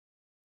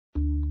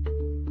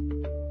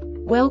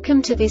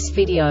Welcome to this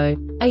video.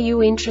 Are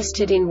you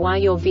interested in why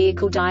your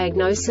vehicle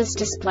diagnosis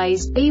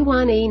displays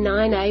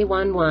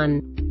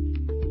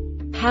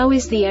B1E9A-11? How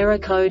is the error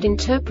code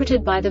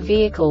interpreted by the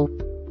vehicle?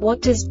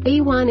 What does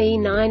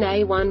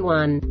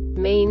B1E9A-11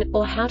 mean,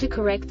 or how to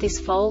correct this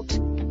fault?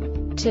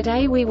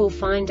 Today we will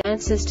find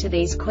answers to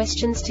these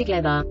questions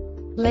together.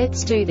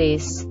 Let's do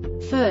this.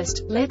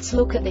 First, let's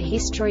look at the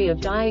history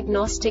of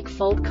diagnostic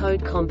fault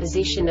code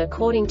composition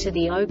according to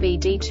the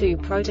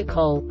OBD2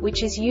 protocol,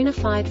 which is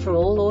unified for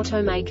all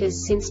automakers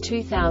since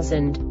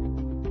 2000.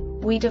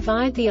 We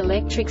divide the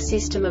electric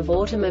system of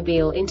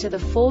automobile into the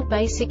four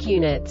basic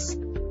units: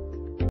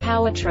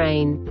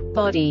 powertrain,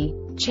 body,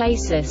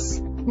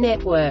 chassis,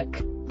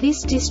 network.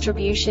 This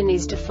distribution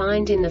is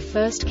defined in the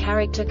first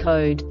character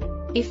code.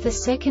 If the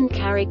second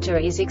character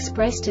is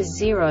expressed as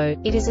 0,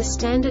 it is a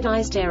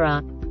standardized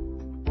error.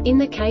 In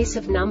the case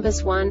of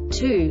numbers 1,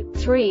 2,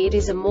 3, it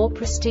is a more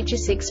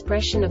prestigious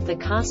expression of the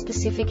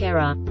car-specific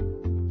error.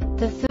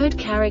 The third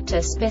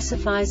character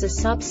specifies a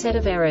subset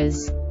of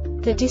errors.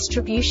 The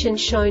distribution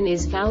shown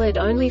is valid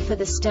only for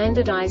the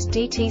standardized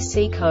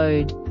DTC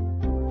code.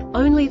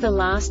 Only the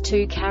last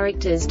two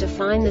characters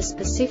define the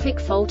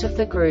specific fault of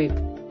the group.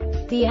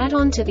 The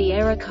add-on to the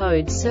error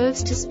code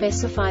serves to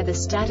specify the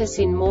status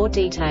in more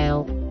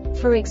detail.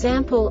 For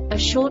example, a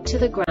short to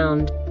the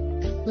ground.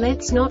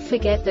 Let's not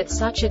forget that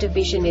such a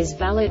division is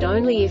valid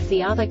only if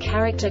the other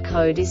character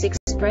code is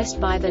expressed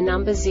by the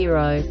number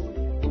 0.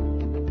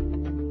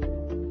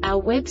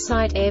 Our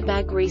website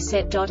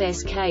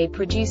airbagreset.sk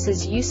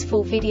produces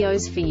useful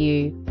videos for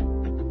you.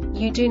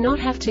 You do not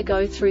have to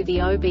go through the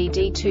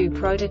OBD2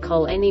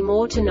 protocol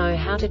anymore to know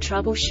how to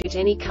troubleshoot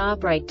any car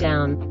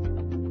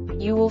breakdown.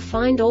 You will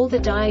find all the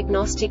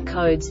diagnostic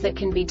codes that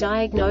can be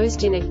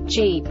diagnosed in a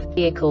Jeep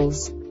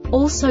vehicles.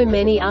 Also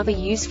many other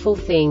useful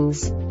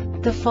things.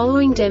 The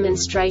following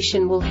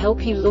demonstration will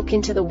help you look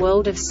into the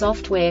world of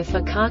software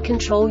for car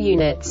control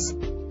units.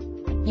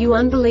 You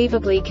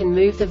unbelievably can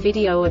move the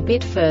video a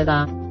bit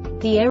further.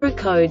 The error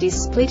code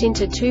is split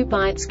into 2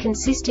 bytes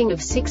consisting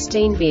of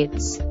 16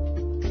 bits.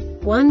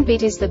 1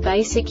 bit is the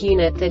basic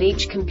unit that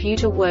each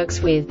computer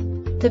works with.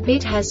 The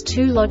bit has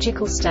 2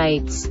 logical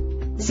states: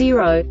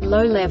 0,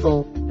 low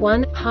level,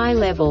 1, high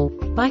level.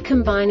 By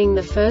combining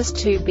the first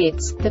 2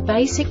 bits, the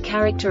basic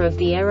character of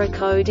the error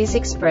code is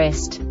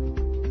expressed.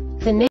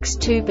 The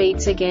next 2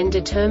 beats again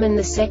determine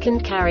the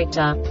second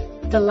character.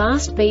 The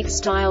last beat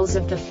styles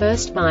of the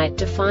first byte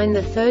define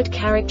the third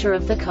character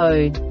of the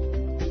code.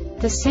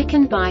 The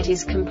second byte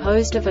is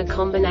composed of a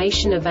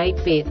combination of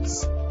 8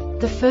 bits.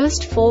 The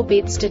first 4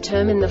 bits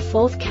determine the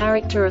fourth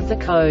character of the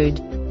code.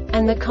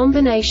 And the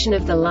combination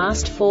of the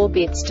last 4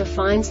 bits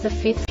defines the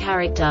fifth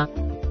character.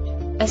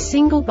 A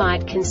single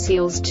byte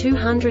conceals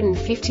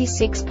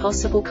 256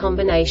 possible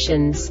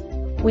combinations.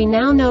 We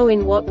now know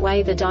in what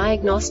way the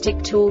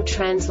diagnostic tool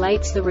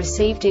translates the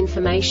received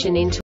information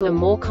into a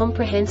more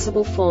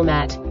comprehensible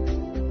format.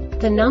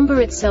 The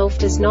number itself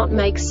does not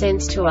make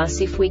sense to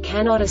us if we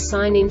cannot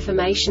assign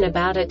information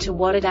about it to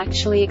what it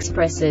actually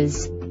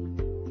expresses.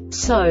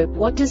 So,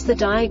 what does the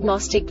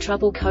Diagnostic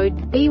Trouble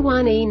Code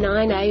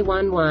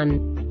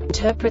B1E9A-11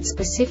 interpret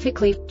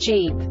specifically for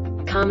Jeep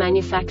car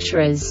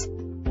manufacturers?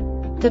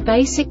 The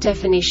basic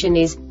definition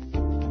is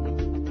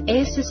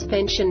air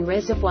suspension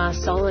reservoir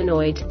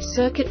solenoid,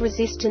 circuit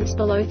resistance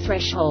below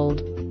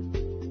threshold.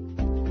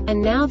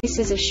 And now this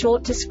is a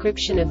short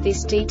description of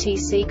this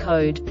DTC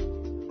code.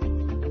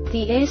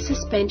 The air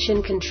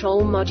suspension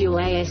control module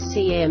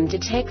ASCM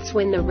detects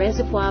when the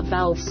reservoir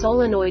valve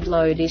solenoid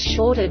load is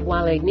shorted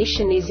while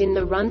ignition is in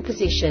the run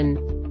position.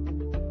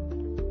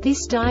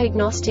 This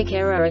diagnostic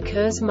error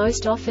occurs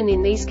most often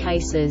in these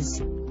cases: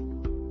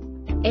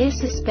 air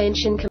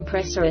suspension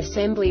compressor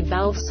assembly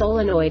valve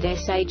solenoid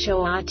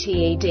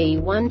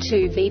s.r.o.the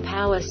 12V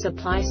power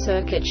supply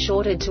circuit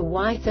shorted to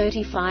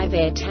Y35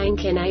 air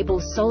tank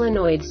enables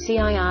solenoid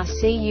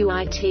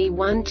CIRCUIT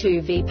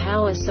 12V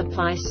power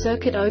supply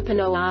circuit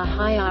open OR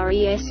high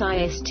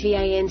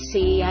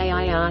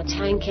RESISTANCEAIR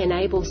tank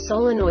enables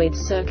solenoid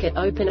circuit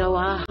open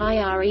OR high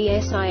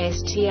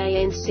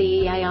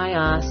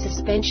RESISTANCEAIR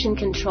suspension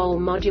control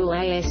module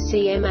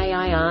ASCM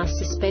AIR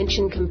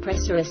suspension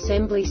compressor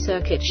assembly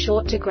circuit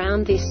short to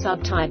ground. This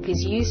subtype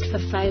is used for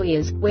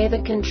failures, where the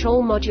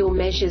control module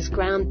measures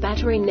ground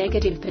battery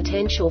negative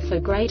potential for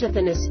greater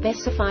than a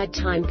specified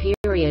time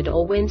period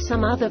or when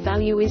some other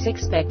value is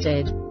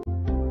expected.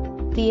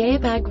 The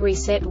Airbag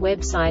Reset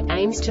website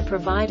aims to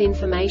provide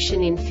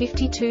information in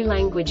 52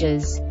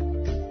 languages.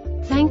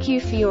 Thank you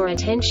for your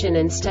attention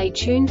and stay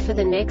tuned for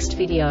the next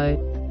video.